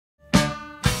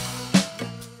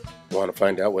Want to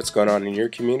find out what's going on in your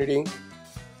community?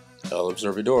 El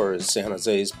Observador is San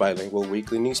Jose's bilingual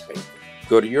weekly newspaper.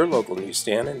 Go to your local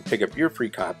newsstand and pick up your free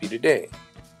copy today.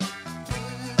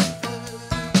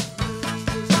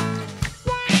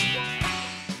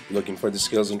 Looking for the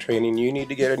skills and training you need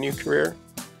to get a new career?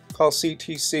 Call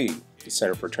CTC, the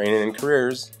Center for Training and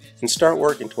Careers, and start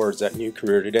working towards that new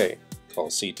career today. Call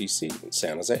CTC in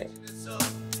San Jose.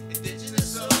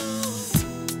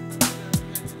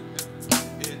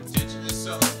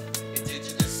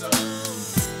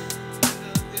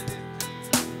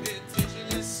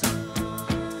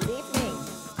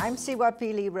 I'm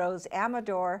Cihuapilli Rose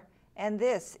Amador, and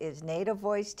this is Native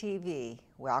Voice TV.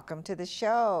 Welcome to the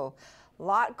show. A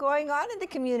lot going on in the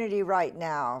community right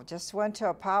now. Just went to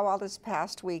a powwow this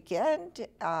past weekend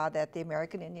that the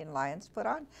American Indian Alliance put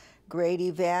on. Great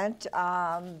event.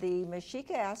 The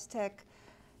Mexica Aztec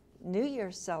New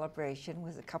Year's celebration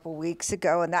was a couple weeks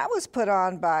ago, and that was put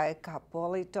on by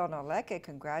Capoli Tonoleke.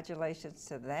 Congratulations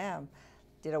to them.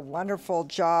 Did a wonderful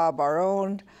job. Our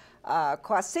own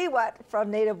Kwasiwat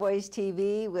from Native Voice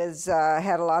TV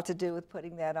had a lot to do with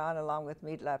putting that on, along with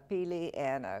Cihuapilli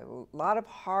and a lot of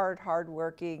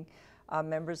hard-working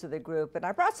members of the group. And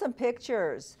I brought some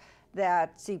pictures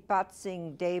that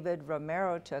Sipatsing David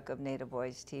Romero took of Native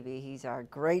Voice TV. He's our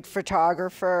great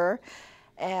photographer,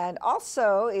 and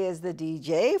also is the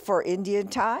DJ for Indian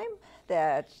Time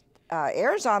that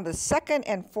airs on the second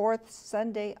and fourth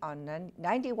Sunday on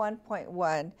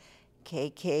 91.1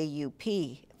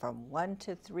 KKUP. From 1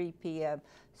 to 3 p.m.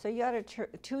 So you ought to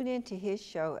tune into his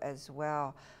show as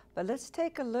well. But let's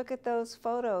take a look at those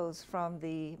photos from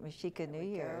the Mexica New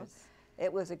Year's.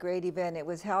 It was a great event. It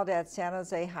was held at San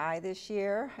Jose High this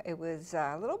year. It was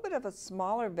a little bit of a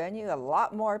smaller venue, a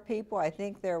lot more people. I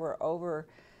think there were over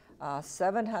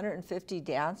 750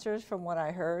 dancers from what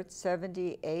I heard.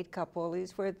 78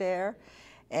 Capolis were there.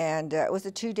 And it was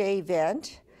a 2-day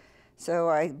event. So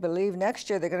I believe next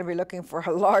year they're going to be looking for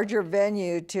a larger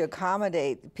venue to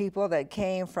accommodate people that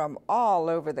came from all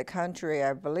over the country.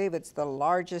 I believe it's the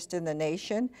largest in the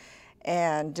nation.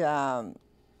 And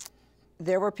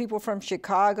there were people from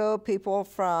Chicago, people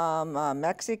from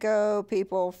Mexico,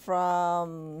 people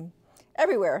from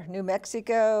everywhere, New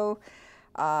Mexico.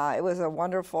 It was a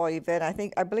wonderful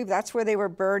event. I believe that's where they were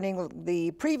burning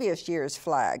the previous year's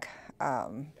flag.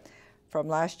 From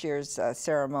last year's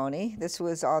ceremony. This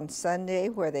was on Sunday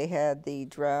where they had the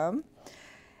drum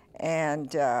and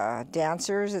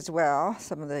dancers as well.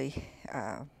 Some of the,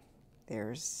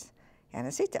 there's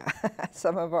Anacita,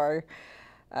 some of our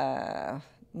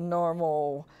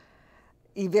normal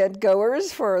event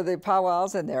goers for the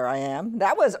powwows, and there I am.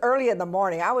 That was early in the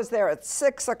morning. I was there at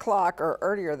 6 o'clock, or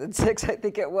earlier than 6, I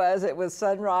think it was. It was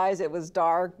sunrise, it was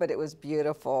dark, but it was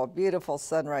beautiful, beautiful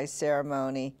sunrise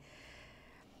ceremony.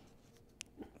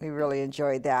 We really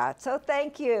enjoyed that. So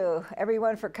thank you,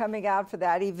 everyone, for coming out for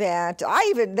that event.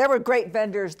 There were great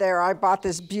vendors there. I bought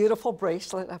this beautiful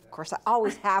bracelet. Of course, I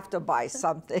always have to buy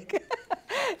something.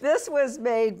 This was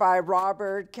made by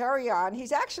Robert Carrion.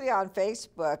 He's actually on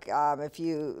Facebook. If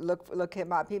you look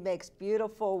him up, he makes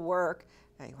beautiful work.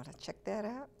 Now, you want to check that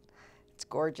out? It's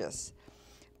gorgeous.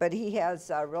 But he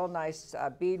has real nice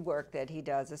beadwork that he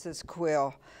does. This is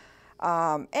quill.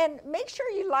 And make sure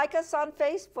you like us on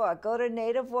Facebook. Go to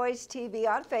Native Voice TV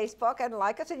on Facebook and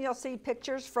like us, and you'll see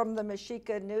pictures from the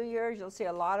Mexica New Year's. You'll see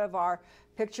a lot of our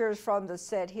pictures from the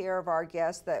set here of our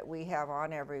guests that we have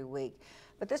on every week.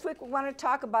 But this week we want to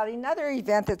talk about another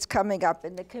event that's coming up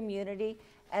in the community,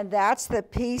 and that's the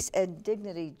Peace and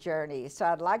Dignity Journey. So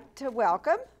I'd like to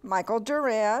welcome Michael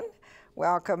Duran.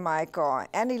 Welcome, Michael.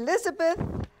 And Elizabeth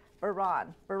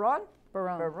Duran.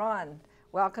 Duran.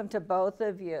 Welcome to both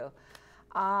of you.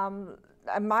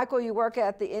 Michael, you work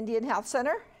at the Indian Health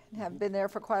Center and have been there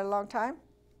for quite a long time?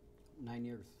 9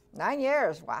 years. 9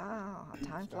 years, wow,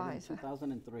 time flies.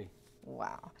 2003.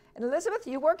 Wow. And Elizabeth,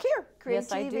 you work here, Create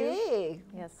Yes, I TV. do.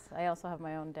 Yes, I also have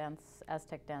my own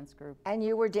Aztec dance group. And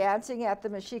you were dancing at the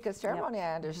Mexica ceremony, yep.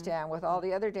 I understand, with all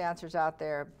the other dancers out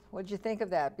there. What did you think of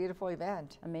that beautiful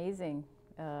event? Amazing.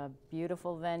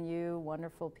 Beautiful venue,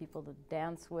 wonderful people to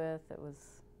dance with. It was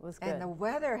good. And the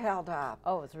weather held up.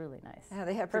 Oh, it was really nice. Yeah,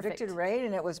 they had predicted rain,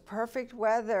 and it was perfect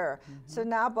weather. So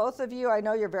now both of you, I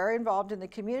know you're very involved in the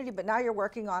community, but now you're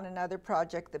working on another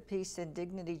project, the Peace and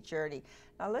Dignity Journey.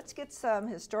 Now let's get some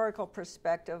historical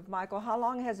perspective. Michael, how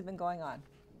long has it been going on?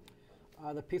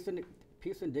 The Peace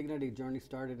and Dignity Journey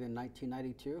started in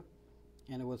 1992,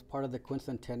 and it was part of the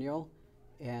quincentennial.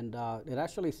 And it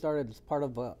actually started as part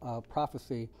of a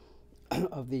prophecy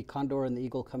of the Condor and the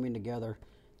Eagle coming together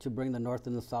to bring the North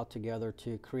and the South together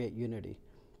to create unity.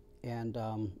 And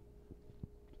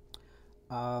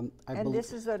And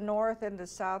this is the North and the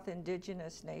South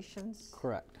Indigenous nations?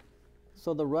 Correct.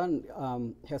 So the run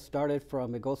has started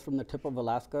from, it goes from the tip of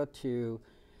Alaska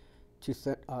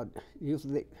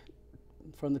usually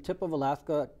from the tip of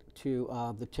Alaska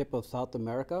to the tip of South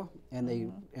America,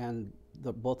 and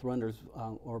both runners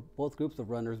or both groups of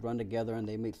runners run together, and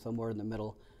they meet somewhere in the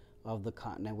middle of the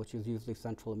continent, which is usually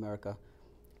Central America.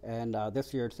 And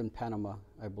this year it's in Panama,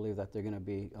 I believe, that they're going to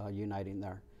be uniting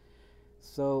there.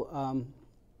 So,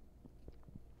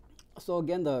 so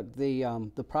again,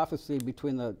 the prophecy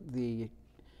between the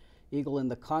eagle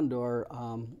and the condor,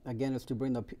 again, is to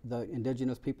bring the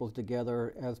indigenous peoples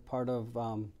together as part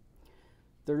of.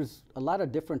 There's a lot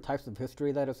of different types of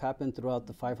history that has happened throughout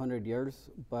the 500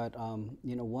 years, but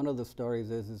you know, one of the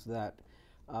stories is that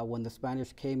when the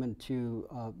Spanish came into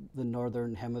the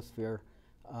northern hemisphere,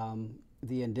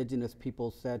 the indigenous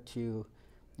people said to,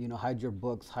 you know, hide your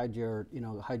books, hide your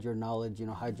knowledge, you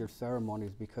know, hide your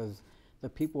ceremonies, because the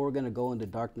people were going to go into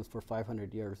darkness for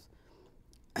 500 years.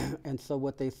 And so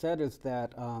what they said is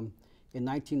that in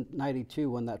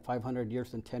 1992, when that 500-year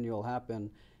centennial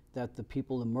happened, that the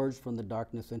people emerged from the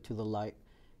darkness into the light.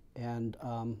 And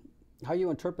how you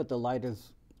interpret the light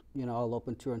is, you know, all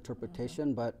open to your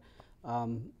interpretation, but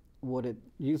what it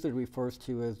usually refers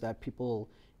to is that people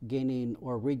gaining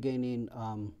or regaining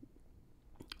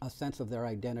a sense of their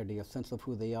identity, a sense of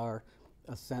who they are,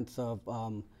 a sense of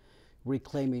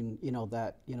reclaiming,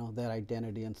 that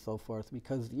identity and so forth.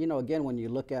 Because, you know, again, when you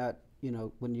look at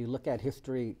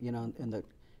history, you know,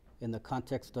 in the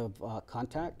context of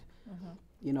contact,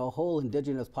 you know, a whole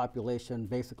indigenous population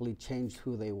basically changed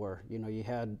who they were. You know, you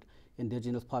had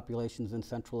indigenous populations in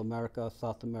Central America,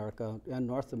 South America, and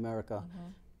North America.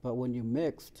 But when you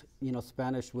mixed, you know,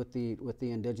 Spanish with the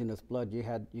indigenous blood, you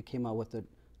came out with a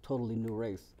totally new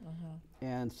race.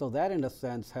 And so that, in a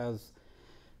sense, has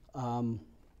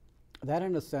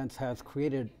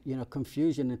created, you know,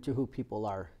 confusion into who people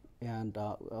are, and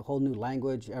a whole new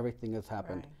language. Everything has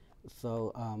happened. Right.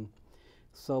 So,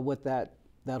 so with that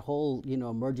whole, you know,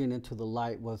 emerging into the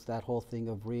light was that whole thing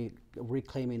of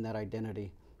reclaiming that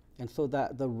identity, and so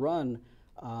that the run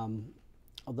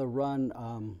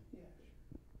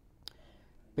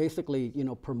basically, you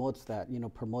know, promotes that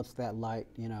light,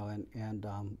 you know, and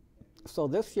so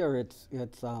this year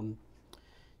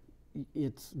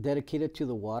it's dedicated to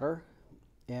the water,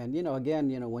 and, you know,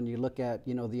 again, you know, when you look at,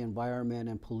 you know, the environment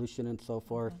and pollution and so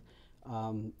forth,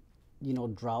 you know,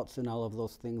 droughts and all of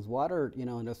those things, water, you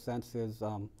know, in a sense is,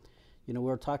 you know, we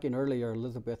were talking earlier,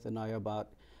 Elizabeth and I, about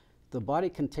the body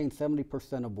contains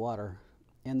 70% of water,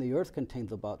 and the earth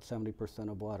contains about 70%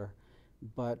 of water.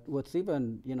 But what's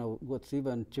even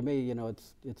to me, you know,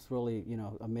 it's really, you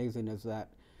know, amazing, is that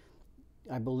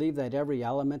I believe that every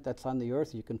element that's on the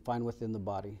earth you can find within the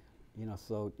body, you know.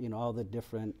 So, you know, all the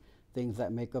different things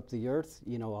that make up the earth,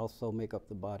 you know, also make up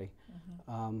the body.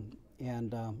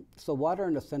 So water,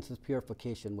 in a sense, is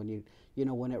purification. When you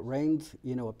know, when it rains,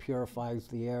 you know, it purifies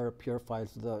the air, it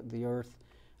purifies the earth,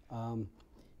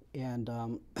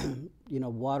 you know,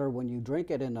 water, when you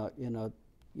drink it in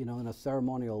a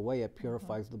ceremonial way, it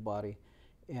purifies the body.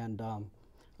 And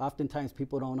oftentimes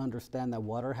people don't understand that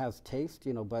water has taste,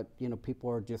 you know, but, you know,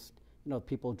 people are just, you know,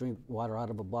 people drink water out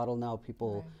of a bottle now.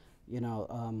 People, you know,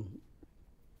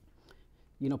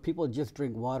 people just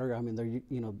drink water. I mean, they're,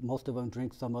 you know, most of them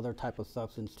drink some other type of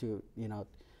substance too, you know,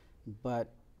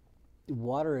 but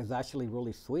water is actually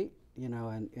really sweet, you know,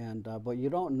 and but you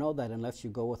don't know that unless you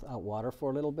go without water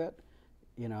for a little bit,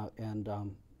 you know, and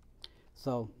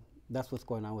so that's what's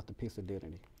going on with the Piece of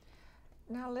Dignity.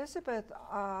 Now, Elizabeth,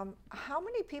 how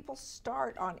many people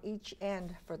start on each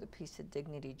end for the Piece of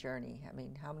Dignity journey? I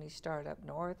mean, how many start up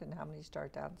north and how many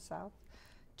start down south?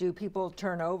 Do people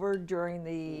turn over during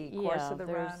the course of the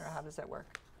run, or how does that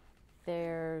work?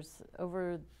 There's,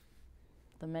 over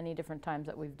the many different times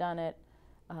that we've done it,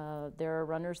 there are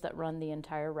runners that run the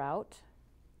entire route,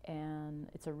 and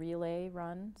it's a relay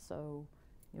run, so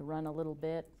you run a little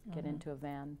bit, get into a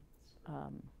van,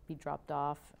 be dropped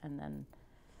off, and then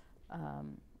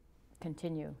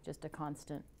continue, just a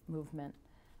constant movement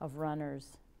of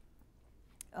runners.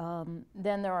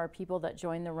 Then there are people that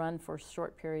join the run for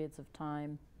short periods of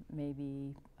time,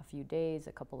 maybe a few days,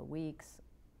 a couple of weeks,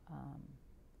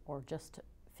 or just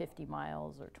 50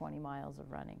 miles or 20 miles of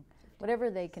running, whatever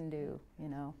they can do, you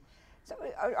know. So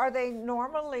are they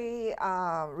normally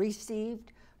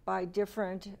received by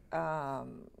different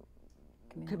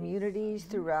communities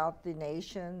throughout the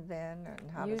nation then, and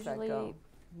how does that go? Usually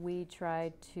we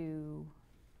try to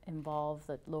involve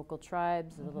the local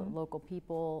tribes, the local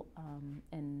people,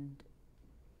 and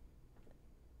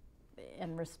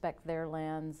respect their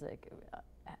lands.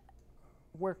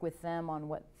 work with them on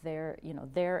what their,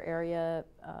 their area,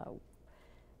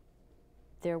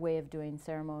 their way of doing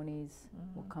ceremonies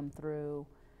will come through.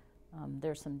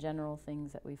 There's some general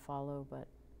things that we follow, but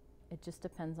it just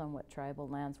depends on what tribal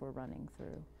lands we're running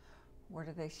through. Where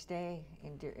do they stay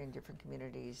in different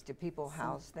communities? Do people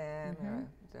house them? Or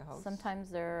the hosts? Sometimes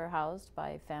they're housed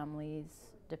by families,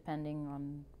 depending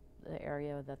on the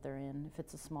area that they're in. If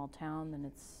it's a small town, then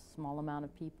it's a small amount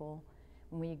of people.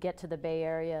 When you get to the Bay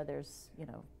Area, there's,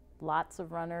 lots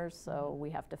of runners, so we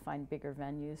have to find bigger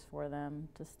venues for them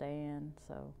to stay in.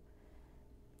 So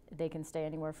they can stay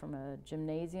anywhere from a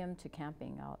gymnasium to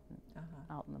camping out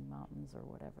in the mountains or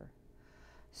whatever.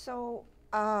 So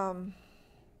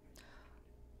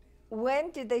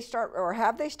when did they start, or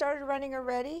have they started running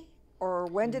already? Or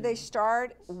when did they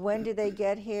start? When did they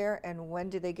get here? And when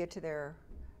did they get to their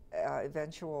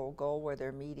eventual goal where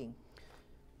they're meeting?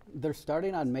 They're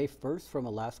starting on May 1st from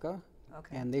Alaska.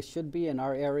 Okay. And they should be in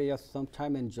our area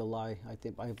sometime in July.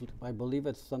 I believe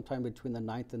it's sometime between the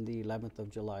 9th and the 11th of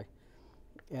July.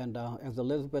 And as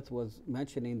Elizabeth was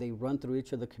mentioning, they run through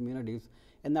each of the communities,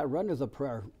 and that run is a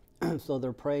prayer. So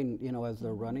they're praying, as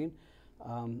they're running.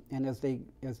 And as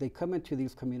they come into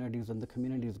these communities and the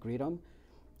communities greet them,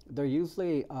 they're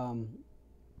usually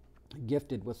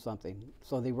gifted with something.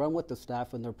 So they run with the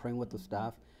staff and they're praying with the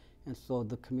staff, and so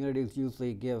the communities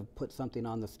usually put something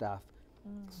on the staff.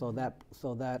 So that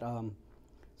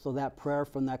prayer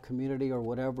from that community or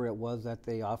whatever it was that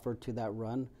they offered to that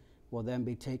run will then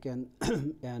be taken,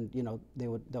 and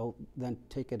they'll then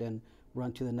take it and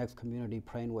run to the next community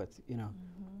praying with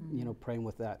praying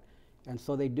with that. And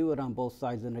so they do it on both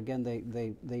sides. And again,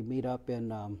 they meet up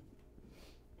in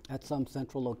at some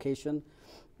central location,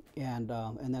 and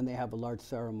then they have a large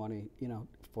ceremony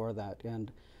for that.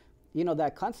 And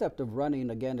that concept of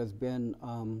running again has been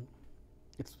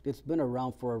it's been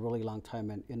around for a really long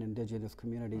time in indigenous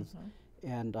communities.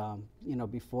 And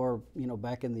before,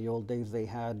 back in the old days, they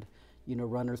had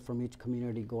runners from each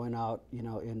community going out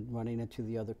and running into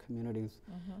the other communities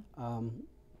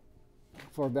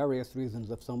for various reasons.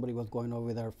 If somebody was going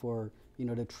over there for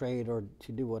to trade or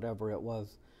to do whatever it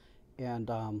was.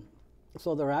 And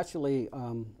so they're actually I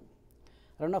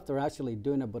don't know if they're actually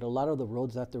doing it, but a lot of the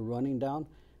roads that they're running down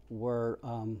were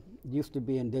used to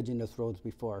be indigenous roads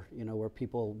before, where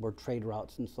people were trade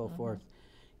routes and so forth.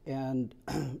 And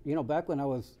back when I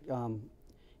was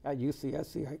at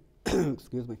UCSC,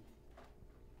 excuse me,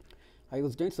 I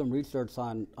was doing some research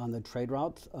on the trade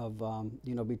routes of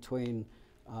between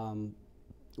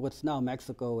what's now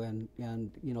Mexico and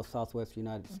Southwest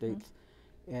United States.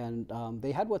 And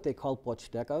they had what they called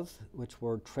pochtecas, which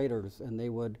were traders, and they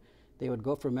would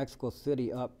go from Mexico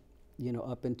City up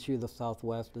into the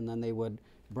Southwest, and then they would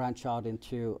branch out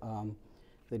into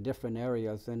the different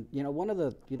areas. And one of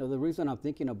the the reason I'm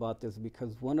thinking about this,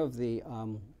 because one of the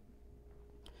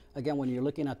again, when you're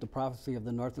looking at the prophecy of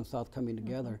the North and South coming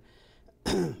together,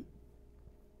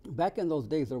 back in those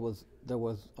days there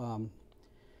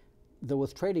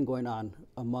was trading going on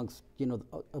amongst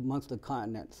amongst the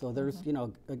continent. So there's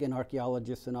again,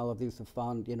 archaeologists and all of these have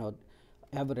found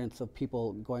evidence of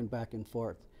people going back and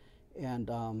forth. And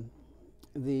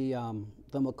the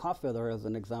macaw feather, as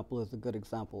an example, is a good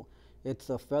example.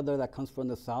 It's a feather that comes from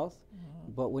the south,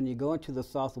 but when you go into the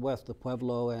Southwest, the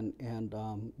Pueblo and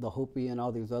the Hopi and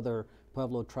all these other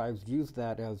Pueblo tribes use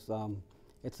that as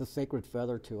it's a sacred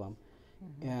feather to them.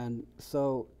 And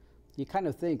so you kind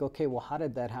of think, okay, well, how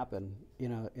did that happen?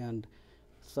 And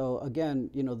so again,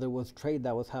 there was trade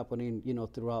that was happening,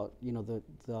 throughout,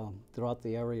 throughout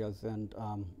the areas. And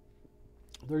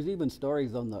there's even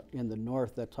stories in the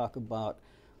north that talk about,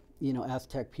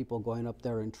 Aztec people going up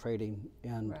there and trading.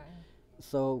 And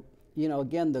so,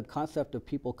 again, the concept of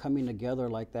people coming together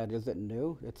like that isn't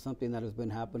new. It's something that has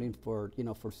been happening for,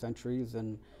 for centuries.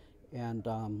 And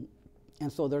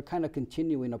so they're kind of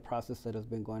continuing a process that has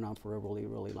been going on for a really,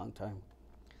 really long time.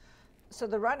 So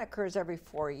the run occurs every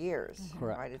 4 years,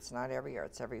 Correct. right? It's not every year,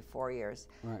 it's every 4 years.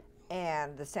 Right.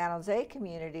 And the San Jose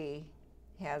community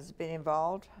has been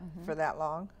involved for that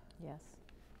long? Yes.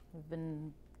 We've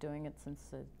been doing it since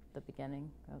the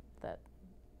beginning of that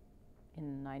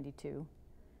in '92.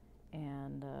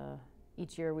 And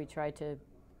each year we try to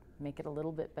make it a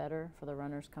little bit better for the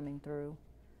runners coming through.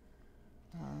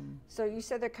 So you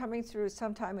said they're coming through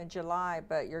sometime in July,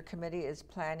 but your committee is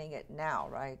planning it now,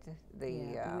 right?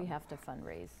 Yeah, we have to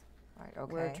fundraise. Right,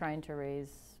 okay. We're trying to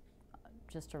raise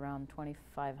just around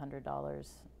 $2,500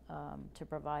 to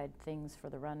provide things for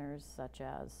the runners, such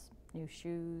as new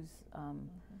shoes,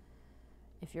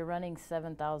 if you're running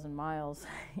 7,000 miles,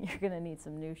 you're going to need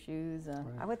some new shoes,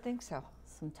 I would think so.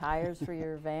 some tires for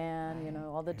your van, you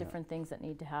know, all the different things that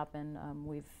need to happen.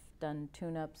 We've done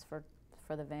tune-ups for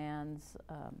the vans.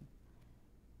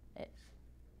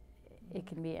 It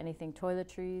can be anything,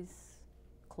 toiletries,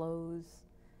 clothes.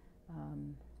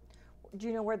 Do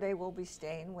you know where they will be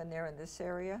staying when they're in this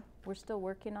area? We're still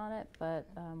working on it, but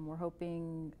we're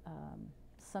hoping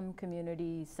some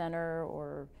community center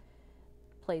or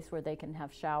place where they can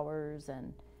have showers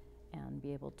and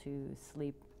be able to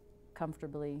sleep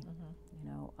comfortably, you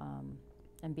know,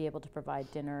 and be able to provide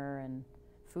dinner and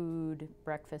food,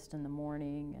 breakfast in the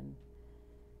morning, and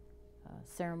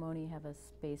ceremony, have a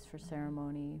space for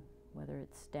ceremony, whether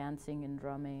it's dancing and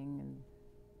drumming,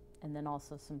 and then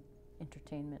also some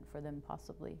entertainment for them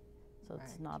possibly, so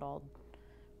it's not all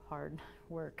hard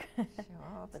work,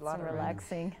 but some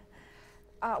relaxing.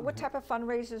 What type of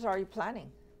fundraisers are you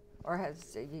planning, or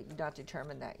has you not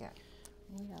determined that yet?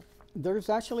 Yeah. There's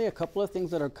actually a couple of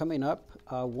things that are coming up.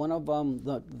 One of them,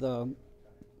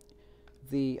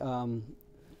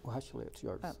 well, actually, it's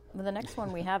yours. Well, the next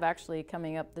one we have actually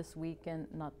coming up this weekend,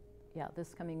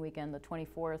 this coming weekend, the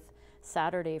 24th,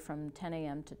 Saturday from 10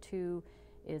 a.m. to 2,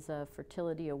 is a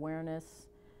fertility awareness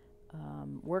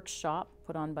workshop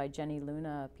put on by Jenny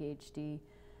Luna, a PhD.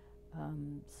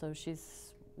 So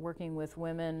she's working with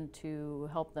women to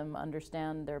help them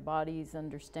understand their bodies,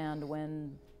 understand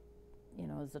when, you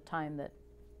know, is the time that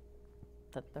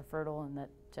they're fertile and that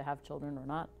to have children or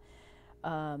not,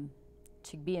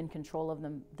 to be in control of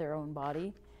their own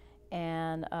body.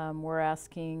 And we're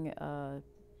asking a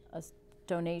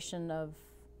donation of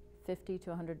 $50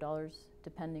 to $100,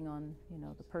 depending on, you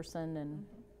know, the person, and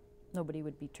nobody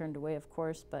would be turned away, of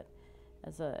course, but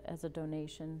as a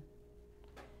donation.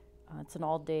 It's an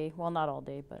all-day, well, not all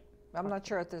day, but I'm not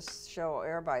sure if this show will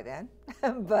air by then,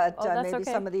 but maybe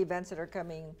some of the events that are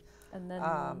coming and then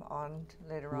on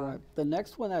later on. The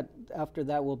next one after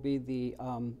that will be the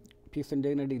Peace and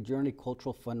Dignity Journey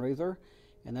Cultural Fundraiser,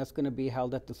 and that's going to be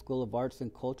held at the School of Arts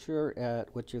and Culture,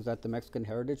 which is at the Mexican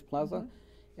Heritage Plaza,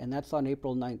 and that's on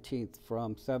April 19th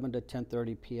from 7 to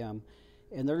 10:30 p.m.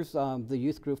 And there's the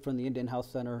youth group from the Indian House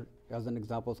Center, as an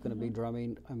example, is going to be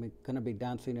drumming, going to be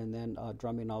dancing and then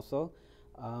drumming also.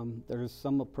 There's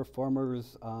some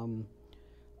performers,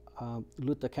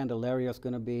 Luta Candelaria is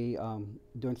going to be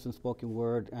doing some spoken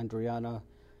word, Adriana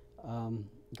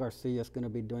Garcia is going to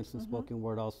be doing some spoken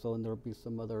word also, and there'll be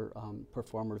some other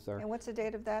performers there. And what's the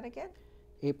date of that again?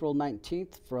 April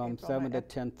 19th from 7 to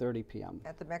 10:30 p.m.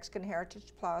 At the Mexican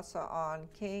Heritage Plaza on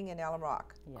King and Alum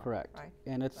Rock. Yeah. Correct. Right.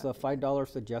 And it's a $5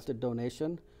 suggested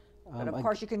donation. But of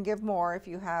course you can give more if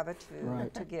you have it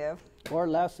to give. Or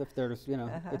less if there's, you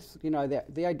know, it's, you know,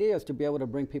 the idea is to be able to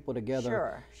bring people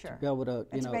together. Sure. To be able to,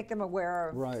 and to make them aware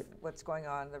of what's going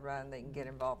on in the run, they can get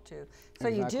involved too. So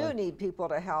you do need people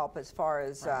to help as far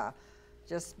as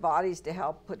just bodies to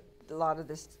help put a lot of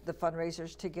the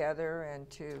fundraisers together and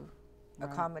to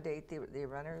accommodate the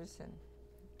runners. And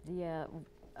yeah,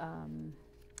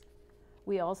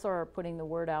 we also are putting the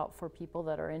word out for people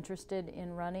that are interested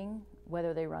in running,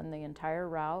 whether they run the entire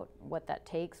route, what that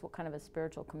takes, what kind of a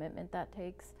spiritual commitment that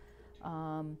takes.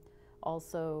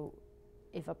 Also,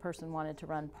 if a person wanted to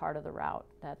run part of the route,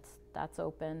 that's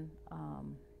open.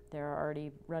 There are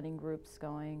already running groups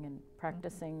going and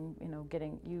practicing, you know,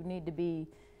 you need to be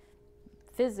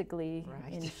physically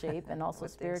in shape and also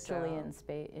spiritually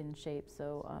in shape.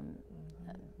 So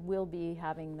we'll be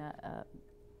having that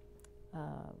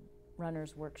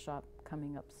runners workshop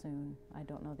coming up soon. I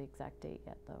don't know the exact date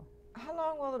yet though. How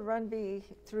long will the run be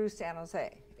through San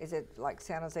Jose? Is it like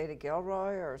San Jose to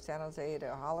Gilroy or San Jose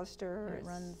to Hollister? It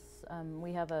runs,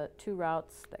 we have two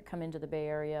routes that come into the Bay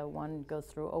Area. One goes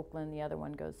through Oakland, the other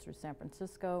one goes through San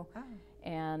Francisco.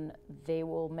 And they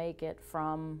will make it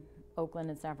from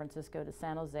Oakland and San Francisco to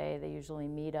San Jose. They usually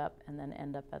meet up and then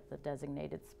end up at the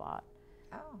designated spot.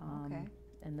 Okay.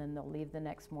 And then they'll leave the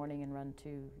next morning and run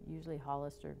to usually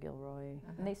Hollister, Gilroy.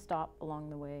 And they stop along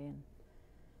the way and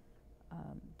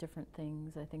different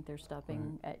things. I think they're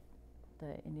stopping at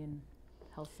the Indian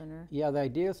Health Center. Yeah, the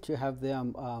idea is to have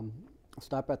them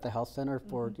stop at the health center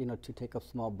for, you know, to take a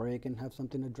small break and have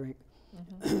something to drink.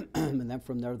 And then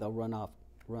from there they'll run out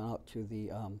to the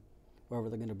wherever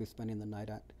they're going to be spending the night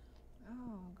at.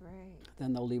 Oh, great.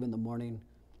 Then they'll leave in the morning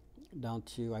down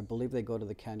to, I believe they go to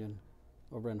the canyon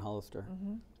over in Hollister.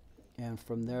 And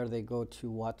from there they go to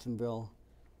Watsonville,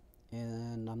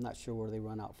 and I'm not sure where they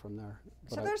run out from there.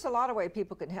 So there's a lot of way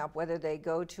people can help, whether they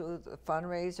go to the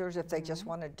fundraisers, if they just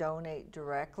want to donate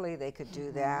directly, they could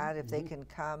do that. If they can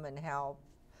come and help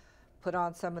put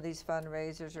on some of these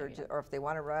fundraisers, or if they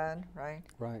want to run, right?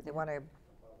 Right. They want to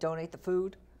donate the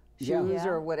food, Yeah. shoes,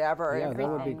 or whatever. Yeah, that would be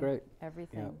Everything. great.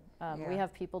 Everything. Yeah. We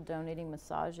have people donating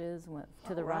massages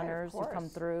to the Oh, right, of runners who come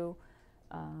course. through.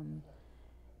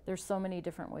 There's so many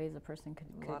different ways a person A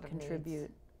could lot of needs.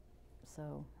 contribute.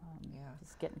 So Yeah.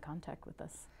 just get in contact with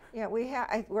us. Yeah,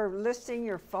 we're listing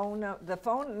your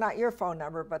not your phone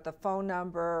number, but the phone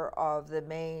number of the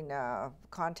main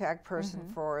contact person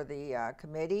for the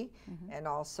committee, and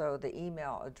also the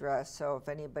email address. So if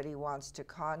anybody wants to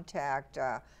contact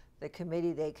the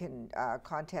committee, they can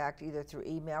contact either through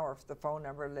email or the phone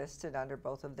number listed under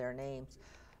both of their names.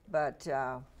 But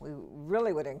we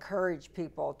really would encourage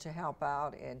people to help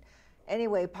out in any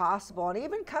way possible, and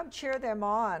even come cheer them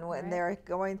on when they're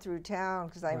going through town,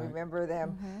 because I remember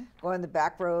them going the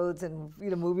back roads and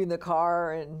moving the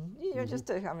car, and just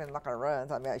to, I mean, I'm not gonna run,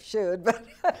 I mean I should, but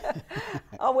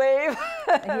I'll wave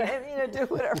and do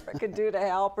whatever I can do to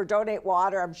help, or donate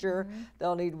water. I'm sure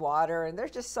they'll need water, and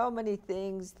there's just so many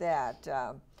things that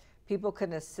people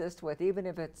can assist with, even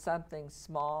if it's something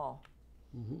small.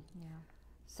 Yeah.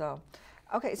 So,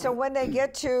 okay, so when they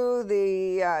get to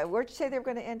the, where'd you say they were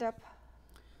going to end up?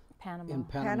 Panama. In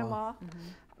Panama.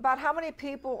 About how many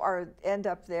people end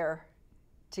up there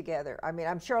together? I mean,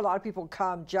 I'm sure a lot of people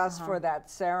come just for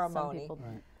that ceremony. Some people do.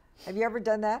 Right. Have you ever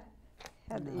done that?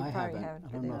 I haven't. I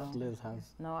don't know if Liz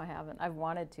has. No, I haven't. I've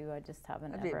wanted to. I just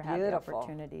haven't That'd be ever had the beautiful.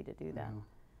 opportunity to do that.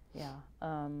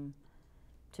 Yeah.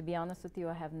 To be honest with you,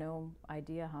 I have no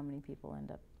idea how many people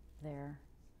end up there.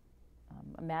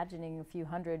 Imagining a few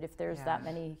hundred, if there's that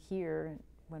many here,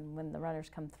 when the runners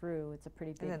come through, it's a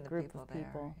pretty big group of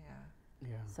people.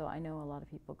 Yeah. So I know a lot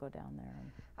of people go down there.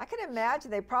 I can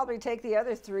imagine they probably take the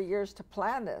other 3 years to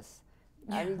plan this.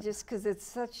 I mean, just because it's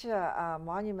such a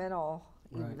monumental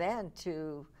event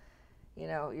to,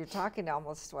 you're talking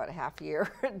almost, what, half a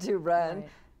year to run. Right.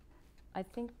 I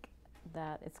think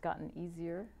that it's gotten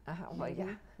easier. Well,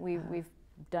 yeah. We've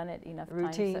done it enough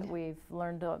Routine. times that we've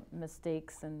learned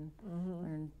mistakes and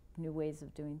learned new ways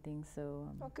of doing things. So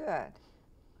Oh, good.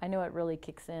 I know it really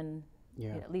kicks in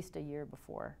Yeah. at least a year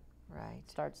before. Right.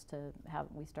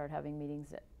 We start having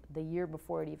meetings the year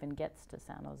before it even gets to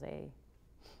San Jose,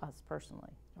 us personally,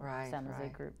 Right, San Jose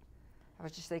right. group. I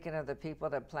was just thinking of the people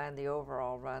that plan the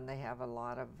overall run. They have a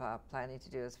lot of planning to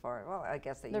do as far, well, I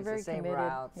guess they They're use the very same committed.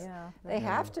 routes. Yeah, They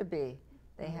have to be.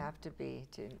 They have to be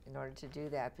in order to do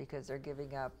that, because they're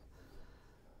giving up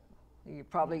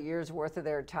probably years worth of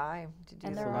their time to do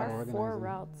And that. there a lot of are 4 organizing.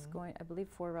 routes going, I believe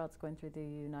 4 routes going through the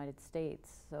United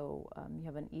States. So you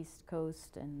have an East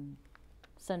Coast and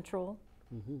Central,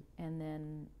 and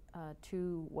then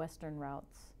 2 Western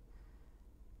routes.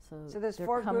 So there's they're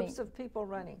 4 coming- groups of people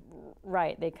running.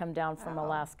 Right, they come down from Wow.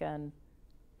 Alaska and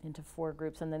into 4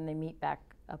 groups, and then they meet back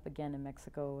up again in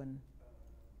Mexico, and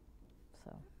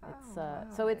so it's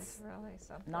Wow, it's really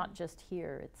something. not just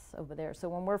here, it's over there. So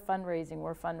when we're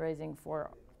fundraising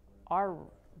for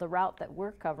the route that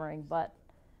we're covering, but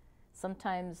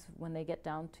sometimes when they get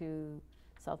down to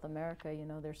South America,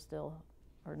 they're still,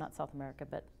 or not South America,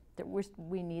 but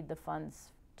we need the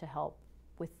funds to help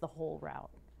with the whole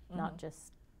route, not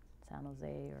just San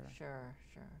Jose, or Sure,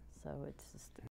 sure. so it's just